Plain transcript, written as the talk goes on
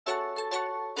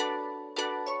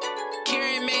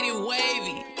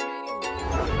wavy.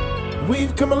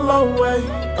 We've come a long way.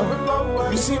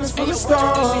 You seen us from the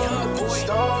start.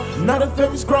 Now the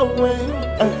family's growing.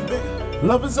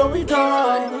 Love is all we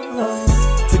got.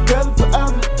 Together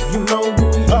forever. You know who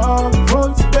we are.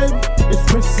 Royalty, baby. It's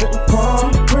Prince and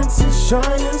Paul. Princess,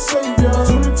 shining savior.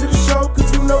 Tune into the show,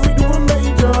 cause you know we doing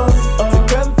major.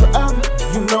 Together forever.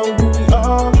 You know who we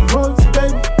are. Royalty,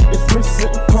 baby. It's Prince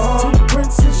and Paul.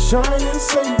 Princess, shining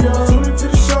savior. Tune into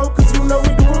the show, cause you know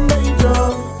we doing major.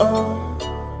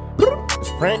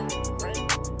 It's Prince.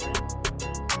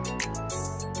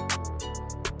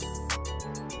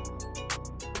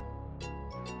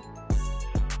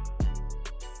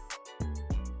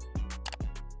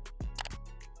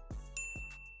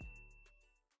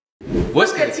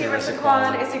 What's good, Team Mr.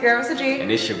 Quan? It's your girl, Mr. G.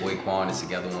 And it's your boy Quan. It's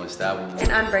Together Unstoppable. And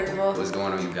Unbreakable. What's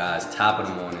going on, you guys? Top of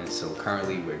the morning. So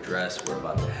currently we're dressed. We're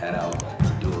about to head out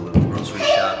to do a little grocery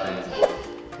shopping.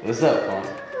 What's up, Quan?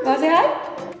 Want to say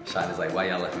hi? Shine is like, why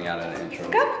y'all left me out of the intro?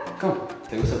 Go. Come on.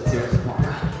 Say what's up, Team Mr.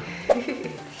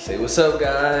 Quan. Say what's up,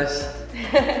 guys.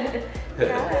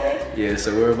 Hi. Yeah,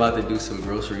 so we're about to do some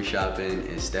grocery shopping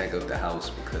and stack up the house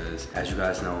because, as you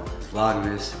guys know, it's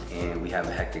Vlogmas and we have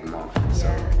a hectic month. So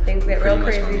things get real pretty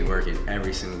much crazy. gonna be working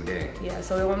every single day. Yeah,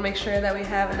 so we want to make sure that we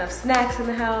have enough snacks in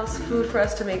the house, food for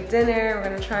us to make dinner. We're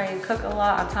gonna try and cook a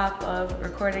lot on top of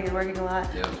recording and working a lot.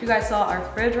 Yep. If you guys saw our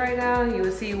fridge right now, you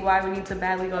would see why we need to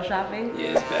badly go shopping.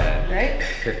 Yeah, it's bad.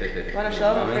 Right? Want to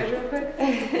show them the fridge real quick?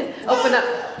 Open up,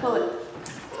 pull it.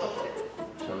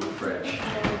 Show me the fridge.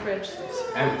 Show the fridge. It's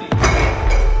empty.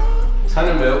 Ton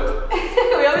of milk.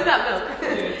 We always got milk.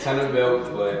 Yeah, ton of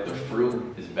milk, but the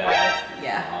fruit is bad.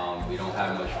 Yeah. We don't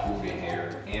have much food in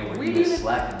here, and we're We even even-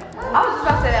 slacking. I was just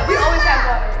about to say that. We always have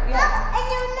water.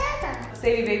 Yeah.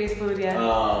 Save your baby's food, yeah.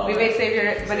 Oh. We make save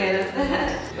your bananas.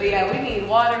 But yeah, we need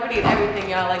water. We need everything,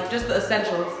 y'all. Like just the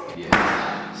essentials.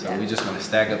 Yeah. So we just want to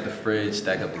stack up the fridge,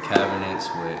 stack up the cabinets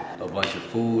with a bunch of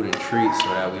food and treats so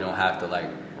that we don't have to like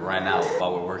run out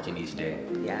while we're working each day.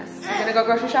 Yes. You're gonna go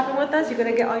grocery shopping with us. You're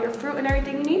gonna get all your fruit and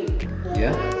everything you need.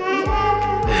 Yeah.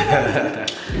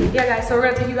 Yeah, guys. So we're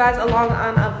gonna take you guys along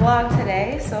on a vlog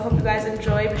today. So hope you guys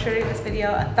enjoy. Be sure to give this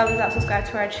video a thumbs up, subscribe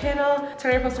to our channel,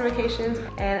 turn on your post notifications,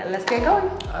 and let's get going.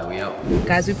 Alright, we out.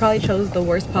 Guys, we probably chose the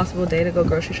worst possible day to go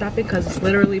grocery shopping because it's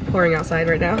literally pouring outside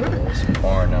right now. It's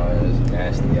pouring out. It's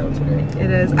nasty out today.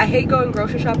 It is. I hate going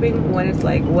grocery shopping when it's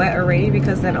like wet or rainy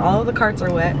because then all of the carts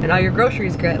are wet and all your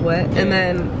groceries get wet, and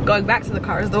then going back to the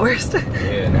car is the worst. Yeah,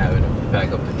 and having to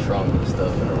back up the trunk and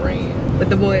stuff in the rain. With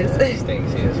the boys. It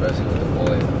stinks here, especially with the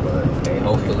boys. But hey,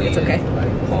 hopefully It's okay. it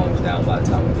like calms down by the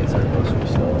time we get to the grocery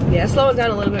store. Yeah, it's slowing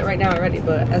down a little bit right now already,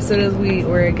 but as soon as we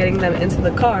were getting them into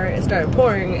the car, it started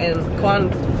pouring and Quan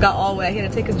got all wet. He had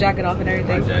to take his jacket off and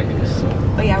everything. My jacket is so.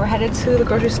 But yeah, we're headed to the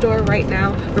grocery store right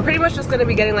now. We're pretty much just gonna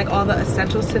be getting like all the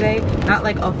essentials today, not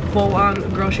like a full-on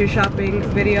grocery shopping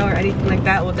video or anything like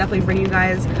that. We'll definitely bring you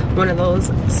guys one of those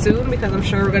soon because I'm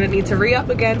sure we're gonna need to re-up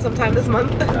again sometime this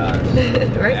month. Gosh.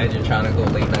 Right? Imagine trying to go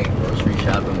late night grocery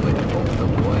shopping with both the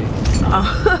boys.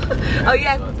 Oh, oh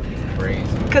yeah. Crazy.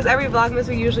 Because every Vlogmas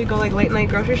we usually go like late night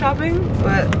grocery shopping,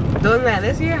 but doing that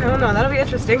this year, I don't know, that'll be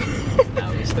interesting.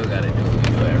 Now we still gotta do what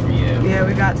we do every year. Yeah,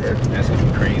 we got to. That's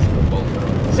gonna be crazy for both of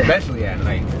them. Especially at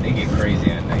night. They get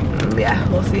crazy at night. Yeah,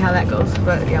 we'll see how that goes.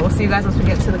 But yeah, we'll see you guys once we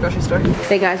get to the grocery store.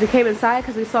 Hey guys, we came inside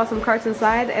because we saw some carts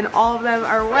inside and all of them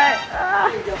are wet.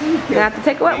 You have to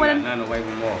take a wet one. Nothing to wipe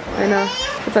them off. I know,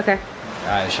 it's okay.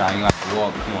 Alright, Sean, you have to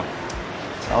walk. Come on.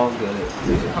 It's all good.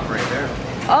 There's a cup right there.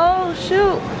 Oh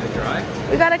shoot, Is it dry?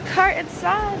 we got a cart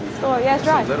inside the store. Yeah, it's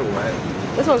dry. It's a little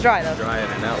wet. This one's dry though. Drier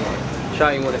than that one.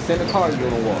 Sean, you want to sit in the car or you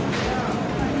want to walk?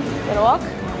 Gonna walk?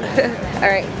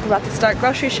 Alright, we're about to start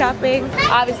grocery shopping.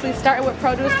 Obviously starting with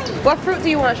produce. What fruit do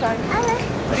you want, Sean?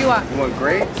 What do you want? You want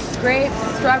grapes? Grapes,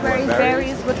 strawberries,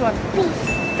 berries. Which one?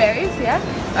 Berries, yeah?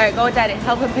 Alright, go with Daddy.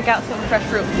 Help him pick out some fresh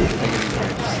fruit.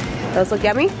 Those look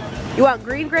yummy. You want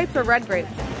green grapes or red grapes?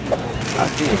 I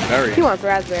think it's berry. He wants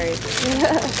raspberries.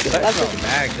 That smells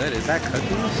mad good. Is that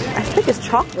cookies? I think it's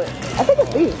chocolate. I think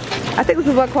it's these. I think this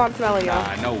is what Quan's smelling, y'all.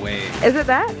 Nah, no way. Is it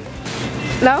that?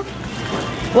 No?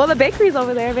 Well, the bakery's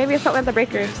over there. Maybe it's something at the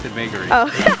bakery. It's the bakery. Oh.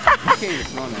 You can't even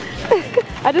smell nothing.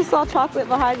 I just saw chocolate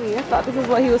behind me. I thought this is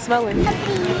what he was smelling.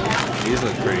 These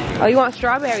look pretty good. Oh, you want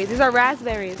strawberries? These are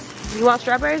raspberries. You want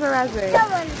strawberries or raspberries?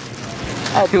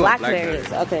 Oh, You want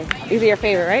blackberries. Okay. These are your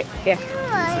favorite, right? Yeah.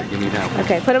 So give me that one.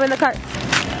 Okay, put them in the cart.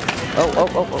 Oh.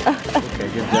 Okay,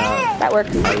 good job. That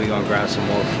works. Alright, we gonna grab some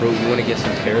more fruit. You wanna get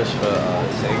some pears for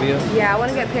Xavier? Yeah, I want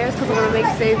to get pears because I want to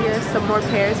make Xavier some more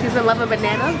pears. He's been loving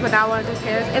bananas, but now I want to do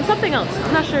pears and something else.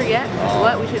 I'm not sure yet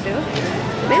what we should do.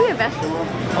 Maybe a vegetable?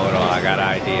 Hold on, I got an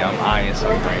idea. I'm eyeing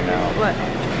something right now. What?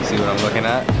 You see what I'm looking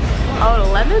at? Oh,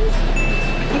 the lemons?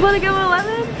 You want to give him a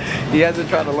lemon? He hasn't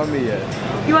tried the lemon yet.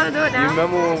 You want to do it now? You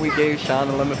remember when we gave Sean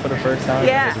a lemon for the first time?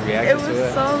 Yeah, His it reaction was to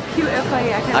it? so cute and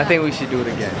funny. I think we should do it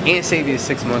again. Aunt Sadie is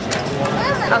 6 months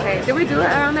now. Okay, did we do it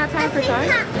around that time for sure?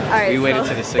 Alright, We waited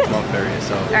to the 6-month period,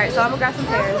 so. Alright, so I'm gonna grab some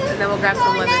pears and then we'll grab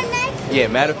some lemons. Yeah,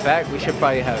 matter of fact, we should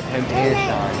probably have him and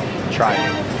Sean try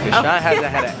it. Because Oh. Sean hasn't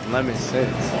had a lemon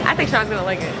since. I think Sean's gonna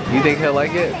like it. You think he'll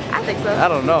like it? I think so. I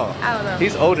don't know. I don't know.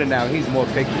 He's older now, he's more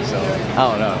picky, so I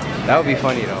don't know. That would be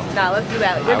funny though. Nah, let's do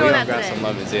that. We're We doing gonna that grab today. some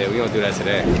lemons, yeah, we gonna do that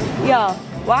today. Yo,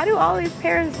 why do all these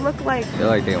pears look like They're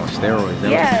like they on steroids,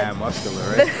 they're Yeah. like mad muscular,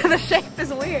 right? the shape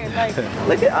is weird? Like,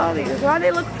 look at all these. Why do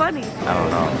they look funny? I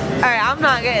don't know. Alright, I'm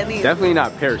not getting these. Definitely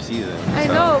not pear season. I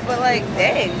so. know, but like,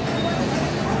 dang.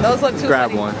 Those look too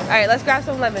Grab funny. one. Alright, let's grab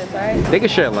some lemons, alright? They can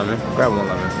share a lemon. Grab one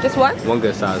lemon. Just one? One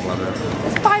good size lemon.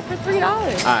 It's 5 for $3.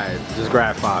 Alright, just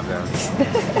grab 5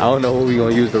 then. I don't know what we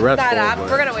gonna use the rest for. Nah,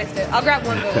 but- we're gonna waste it. I'll grab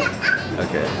one good one.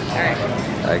 Okay. Alright.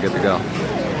 Alright, good to go.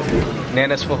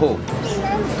 Nanas for who?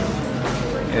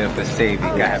 Yeah, for Sadie.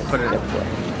 Go ahead, put it in.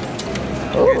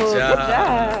 Ooh, Good job.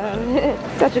 good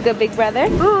job. Such a good big brother.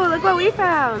 Ooh, look what we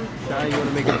found. Sean, you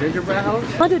wanna make a gingerbread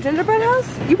house? Want to do gingerbread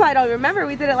house? You probably don't remember.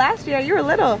 We did it last year. You were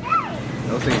little.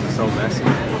 Those things are so messy.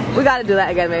 We gotta do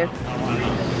that again, babe.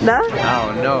 No? I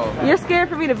don't know. You're scared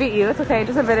for me to beat you. It's okay.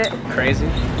 Just admit it. Crazy?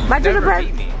 My Never gingerbread,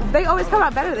 beat me. they always come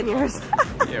out better than yours.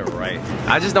 Yeah, right.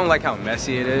 I just don't like how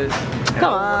messy it is. And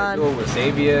Come I on. do it with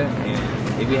Xavier,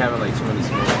 and they be having like too many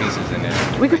small pieces in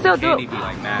there. We could still do Candy it. be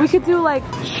like mad We could do small. like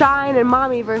Shine and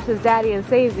Mommy versus Daddy and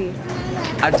Savy.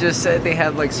 I just said they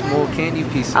have like small candy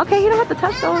pieces. Okay, you don't have to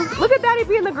touch those. Look at Daddy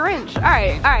being the Grinch. All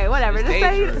right, whatever. It's Just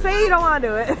dangerous. say you don't want to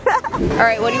do it. All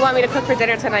right, what do you want me to cook for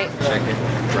dinner tonight? Chicken.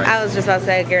 Right. I was just about to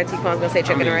say, I guarantee Quan's gonna say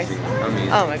chicken and I'm rice. easy. I'm easy.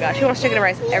 Oh my gosh, he wants chicken and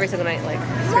rice every single night. Like,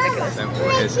 it's ridiculous. Simple.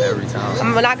 It's every time.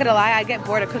 I'm not gonna lie, I get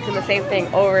bored of cooking the same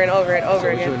thing over and over and over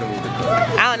What you in again. the mood to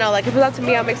cook? I don't know, like if it's up to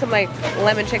me, I'll make some like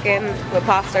lemon chicken with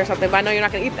pasta or something, but I know you're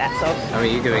not gonna eat that, so. I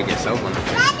mean, you can make yourself one.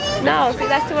 No, see,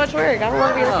 that's too much work. I don't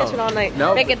wanna be in the No. kitchen all night,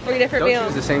 No. making 3 different Don't meals.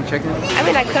 use the same chicken. I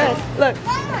mean, I could. Look,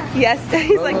 yes,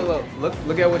 he's Look, like,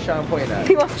 look at what Sean pointing at.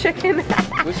 he wants chicken.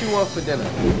 What you want for dinner?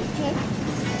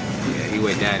 Yeah, he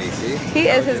with daddy, see? He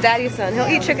is his daddy's son. He'll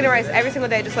eat chicken and rice every single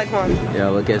day, just like Juan.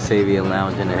 Yo, look at Xavier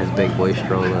lounging in his big boy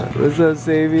stroller. What's up,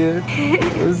 Xavier?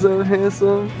 What's up,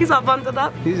 handsome? He's all bundled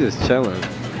up. He's just chilling.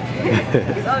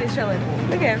 He's always chilling.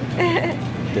 Look at him.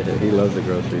 He loves the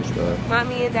grocery store.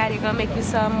 Mommy and Daddy are gonna make you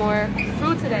some more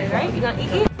fruit today, right? You gonna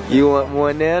eat it? You want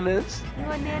more nanas? You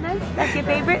want nanas? That's your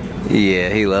favorite? Yeah,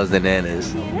 he loves the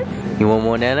nanas. Nanas? You want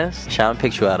more nanas? Sean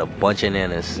picked you out a bunch of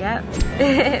nanas. Yep.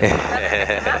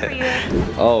 Not for you.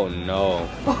 Oh no.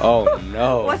 Oh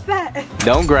no. What's that?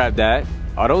 Don't grab that.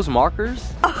 Are those markers?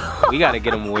 We gotta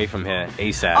get them away from here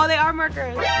ASAP. Oh, they are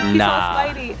markers. He's Nah. all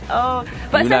Spidey. Oh,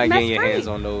 but You're it says not mess getting your free. hands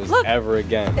on those Look, ever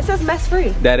again. it says mess free.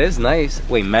 That is nice.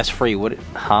 Wait, mess free? What?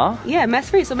 Huh? Yeah, mess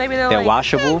free. So maybe they're like,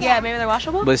 washable? Yeah, maybe they're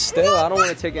washable. But still, I don't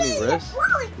want to take any risks.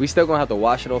 We still gonna have to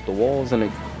wash it off the walls and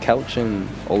the couch and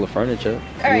all the furniture.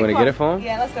 All right, You want to come get on. it for him?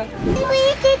 Yeah, let's go.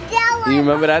 Do you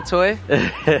remember that toy?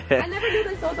 I never knew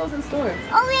they sold those in stores.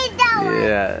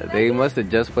 Yeah, they must have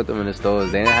just put them in the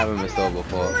stores. They didn't have them in the store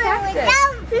before. Look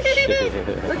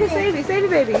at Sadie, Sadie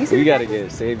baby. You see We the gotta package?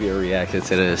 get Xavier reaction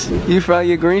to this. You found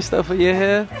your green stuff for your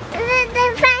hair?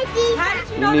 How did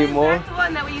you know need the more? exact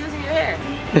one that we use in your hair?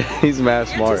 He's mad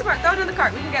You're smart. too smart. Throw it in the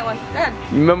cart. We can get one. Go ahead.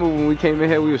 You remember when we came in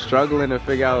here, we were struggling to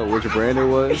figure out which brand it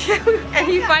was? And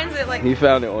he finds it like, He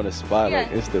found it on the spot, like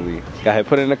Yeah. instantly. Go ahead,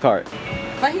 put it in the cart.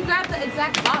 but he grabbed the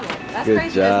exact bottle. That's Good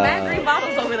crazy. There's mad job. green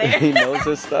bottles over He there. knows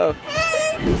his stuff.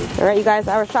 All right, you guys,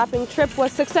 our shopping trip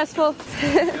was successful.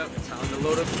 Yep, time to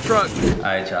load up the truck.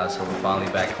 Alright, y'all, so we're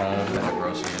finally back home and the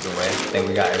groceries away. I think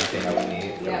we got everything that we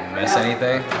need. Did Yeah. we miss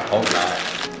anything? Hope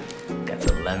not. Got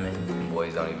the lemon.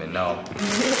 Boys don't even know.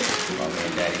 Mommy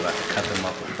and Daddy about to cut them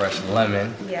up with fresh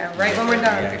lemon. Yeah, right when we're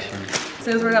done. Reaction. As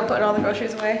soon as we're done putting all the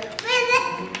groceries away.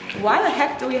 Why the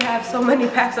heck do we have so many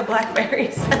packs of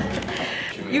blackberries?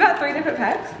 You got 3 different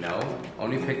packs? No,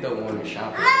 only picked up one in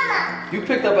shopping. You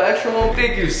picked up an extra one?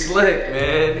 Think you slick,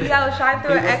 man. Yeah, I was trying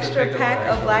through He an must have extra picked up pack an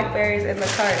of extra blackberries in the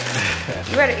cart.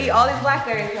 You better eat all these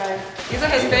blackberries, guys. These are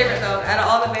his favorite though. Out of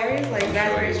all the berries, like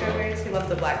raspberries, strawberries, he loves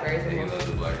the blackberries. He loves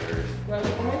the blackberries. You want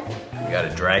to come here? You got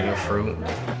a dragon fruit.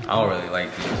 I don't really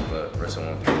like these, but Rissa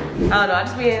wants to. I don't know, I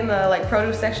just be in the like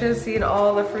produce section, seeing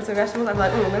all the fruits and vegetables. I'm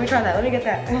like, ooh, let me try that, let me get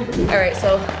that. All right,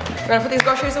 so we're gonna put these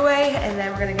groceries away and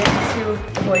then we're gonna get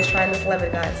to the boys trying this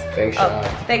lemon, guys. Thanks, Oh,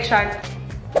 Sean. thanks, Sean.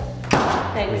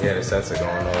 Thanks. Yeah, the sensor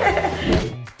going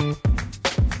on.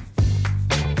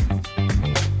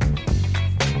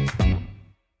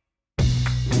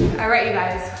 All right, you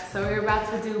guys. So we're about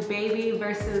to do baby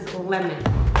versus lemon.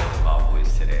 All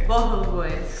boys today. Both of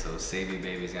boys. So Savy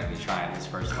Baby's gonna be trying his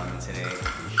first lemon today.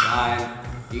 Shine.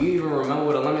 Do you even remember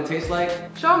what a lemon tastes like?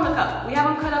 Show him the cup. We have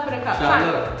them cut up in a cup. Shine,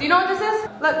 Shine. look. Do you know what this is?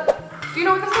 Look. Do you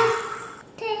know what this is?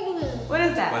 What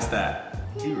is that? What's that?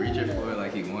 He reaching for it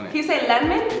like he wanted. Can you say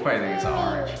lemon? You probably think it's an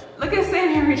orange. Look at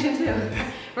Savy reaching too.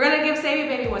 We're gonna give Savy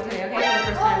Baby one today, okay? For the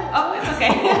first time. Oh, it's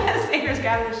okay. Savy's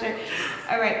grabbing the shirt.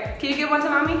 All right. Can you give one to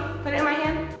mommy? Put it in my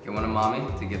hand. Give one to mommy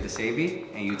to give to Savy,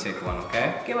 and you take one,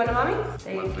 okay? Give one to mommy.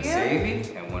 Thank One for you. Savy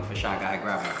and one for Shine. Go ahead,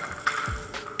 grab one.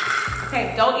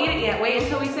 Okay, don't eat it yet. Wait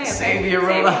until we say it. Okay? Savy,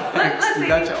 relax. Look, You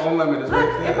got your own lemon. It's right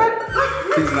Look, there.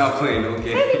 look. He's not playing,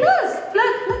 okay? Savy, look.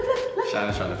 Shine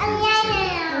is trying to feed you, Savy.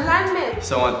 Lemon.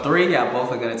 So on 3, y'all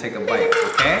both are gonna take a bite,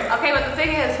 okay? Okay, but the thing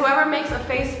is, whoever makes a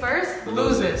face first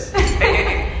loses.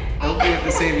 Don't forget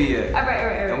to Savy yet. All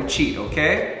right. Don't cheat,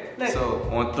 okay? Look. So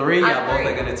on 3, y'all On both 3.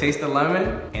 are gonna taste the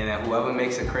lemon, and then whoever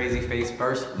makes a crazy face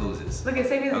first loses. Look at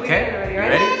Savy's leaving Okay? already. You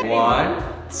Ready? 1,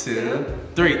 2,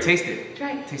 3. Taste it.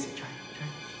 Try it. Taste it. Try it.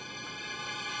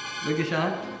 Look at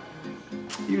Sean.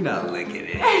 You're not licking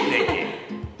it. Lick it.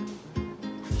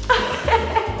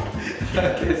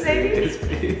 I can't see Savy? his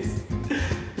face.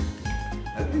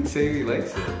 I think Savy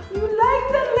likes it. You like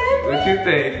the lemon? What you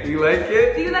think? You like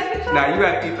it? Do you like it, Sean? Nah, you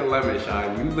gotta eat the lemon,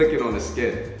 Sean. You lick it on the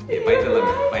skin. Yeah, bite the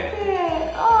lemon. Bite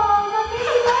it. Oh, my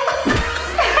baby likes it.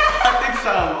 I think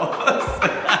Sean lost.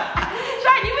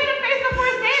 Sean, you made a face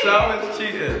before Savy. Sean was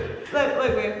cheating. Look,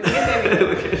 babe. Look at Savy.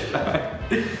 Look at Sean.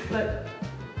 Look.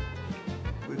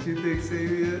 What you think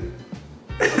Savy is?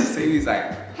 Savy's like,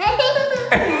 You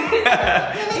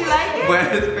like it?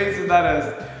 but his face is not as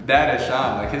bad as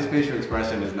Sean. Like his facial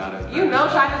expression is not as bad. You know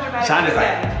as Sean is dramatic. Sean is like,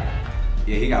 Daddy.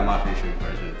 yeah, he got my facial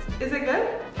expressions. Is it good?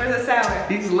 Or is it sour?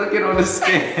 He's licking on the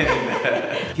skin.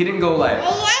 He didn't go like,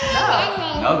 No.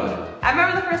 nothing. I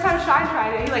remember the first time Sean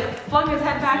tried it, he like flung his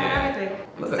head back Yeah. and everything.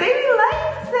 Look. Sadie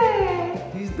likes it.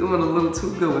 He's doing a little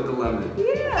too good with the lemon.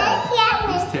 Yeah.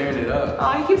 He's tearing it up.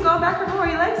 Oh, he keeps going back for more.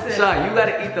 He likes it. Sean, you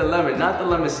gotta eat the lemon, not the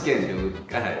lemon skin, dude.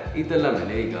 Go ahead, eat the lemon.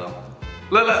 There you go.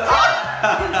 Look.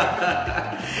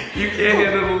 You can't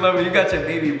handle the lemon. You got your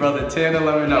baby brother tearing the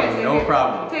lemon up, Here, take no it.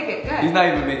 problem. Take it. Go ahead. He's not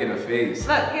even making a face.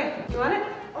 Look, here. You want it?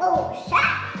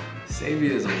 Savy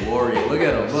is a warrior. Look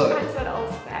at him. I Look. said, oh,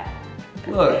 spat.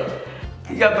 Look.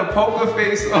 He got the poker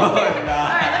face on. All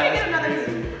right, let me get another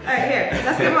piece. All right, here.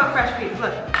 Let's give him a fresh piece.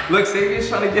 Look. Look, Savy is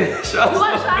trying to get shots. You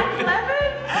want Sean's lemon?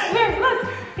 Here, look.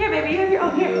 Here, baby. Here. Oh,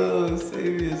 here. Yo,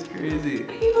 Savy is crazy.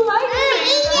 He likes it.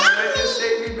 You like this,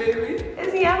 Savy, baby?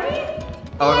 Is he yummy?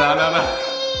 Oh, no.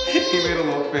 He made a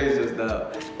little face just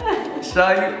now.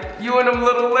 Sean, you and them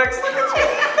little licks. Look at you.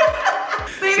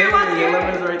 Savy wants your here.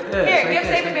 lemon's right there. Here, It's right give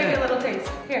there, Savy it's baby right a little taste.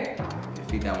 Here. there.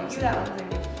 Feed that one to You that one,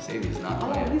 Savy. Savy is not Oh,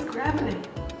 playing. he's grabbing it.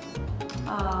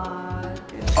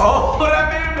 Oh, that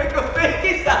made him make a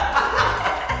face.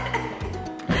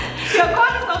 Yo, call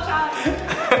me so childish.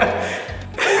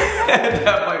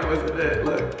 That bite wasn't it.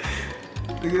 Look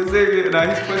at Xavier. Now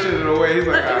he's pushing it away. He's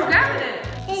like, Look, he's alright. grabbing it.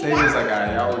 Xavier's like,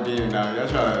 alright, y'all will game now. Y'all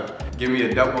trying to give me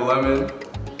a double lemon.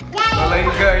 But let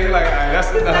him go. He's like, alright,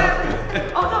 that's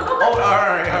enough. Oh, no, don't Oh,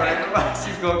 let alright. Relax.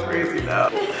 He's going crazy now.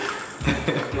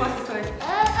 He wants the toy.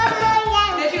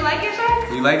 Did you like it, Sean?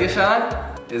 You like it, Sean?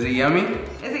 Is it yummy?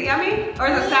 Is it yummy? Or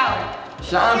is it sour?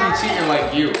 Sean be cheating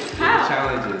like you with the How?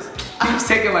 challenges. He's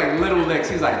taking like little licks.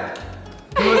 He's like,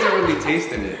 he wasn't really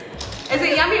tasting it. Is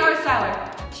it yummy or sour?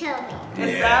 It's Yeah,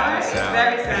 sour? it's It's sour.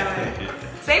 very sour.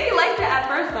 Sadie liked it at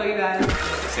first though, you guys.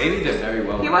 Sadie did very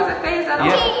well. He wasn't phased at all.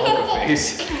 Yeah, poker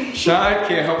face. Sean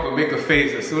can't help but make a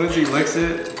face as soon as he licks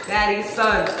it. Daddy's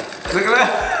son. Look at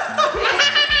that.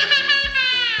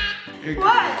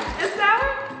 What? It's sour?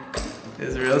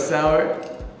 It's real sour.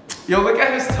 Yo, look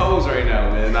at his toes right now,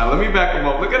 man. Now let me back him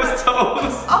up. Look at his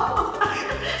toes. Oh.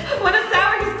 When it's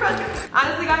sour, he's crunching.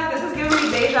 Honestly, guys, this is giving me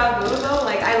deja vu though.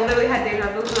 Like, I literally had deja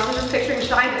vu because I was just picturing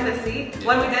Shine in the seat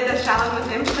when we did this challenge with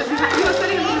him because he was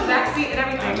sitting in the exact seat and I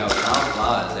everything. know, Sean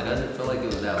flies. It doesn't feel like it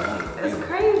was that long. It's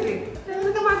crazy.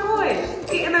 Look at my boys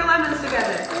eating their lemons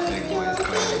together. Big boys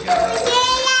playing together.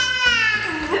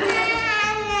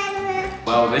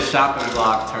 Well, this shopping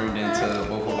vlog turned into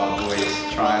both of our boys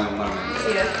trying the lemon.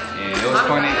 Yeah. And it was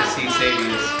funny to see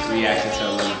Sadie's reaction to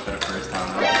a lemon for the first time.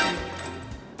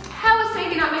 How is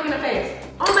Sadie not making a face?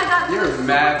 Oh my God. You're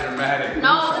mad dramatic.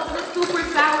 No, this is a super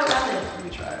sour lemon. Let me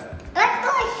try it. Let's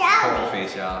go shower. Poker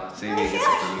face, y'all. Sadie gets it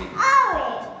for me.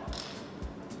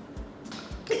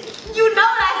 You know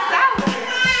that's sour.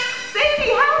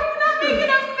 Sadie, how are you not making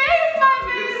a face, my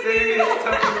Sadie baby? is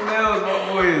tough as nails, my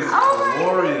boy is Oh my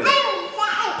warrior.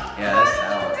 Yeah, How that's did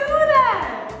sour. you do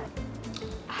that?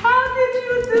 How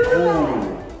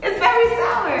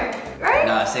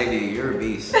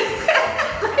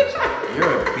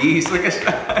Squeeze like a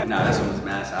shot. Nah, this one was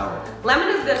mad sour. Lemon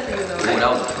is good for you though, Oh, right?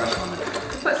 that was a fresh lemon.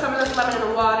 Put some of this lemon in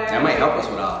the water. That might help us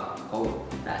with our cold.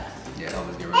 That's Yeah, help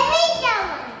us get rid of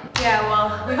it. Yeah,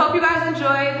 well, we hope you guys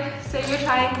enjoyed. Say you're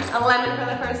trying a lemon for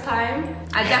the first time.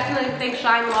 I definitely think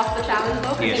Shine lost the challenge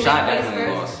though. Yeah, he Shine made her face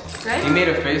definitely first, lost. Right? He made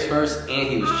her face first and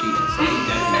he was cheating, so he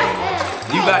definitely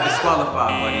lost. You got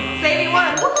disqualified, buddy. Sadie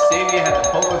won. Sadie had the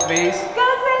poker face.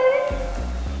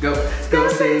 Go, Sadie. Go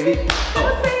Sadie.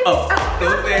 Oh, go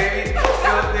Sadie. Go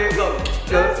Sadie.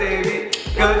 Go Sadie.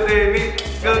 Go Sadie.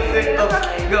 Go Sadie. Oh,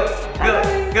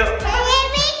 go.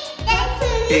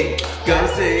 Hey, go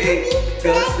Sadie.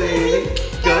 Go Sadie.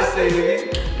 Go Sadie.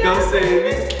 Go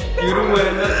Sadie. You the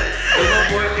winner. Go my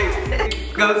boy. Hey,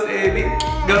 go Sadie.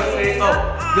 Go Sadie. Oh,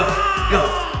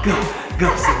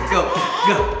 go Sadie. Go.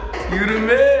 You the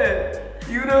man.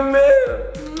 You the man.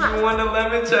 You won the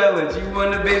lemon challenge. You won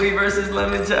the baby versus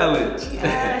lemon challenge.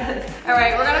 Yes.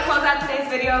 Alright, we're gonna close out today's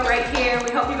video right here.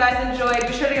 We hope you guys enjoyed.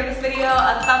 Be sure to give this video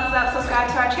a thumbs up, subscribe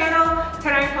to our channel,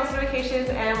 turn on your post notifications,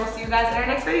 and we'll see you guys in our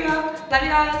next video. Love you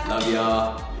guys. Love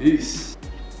y'all. Peace.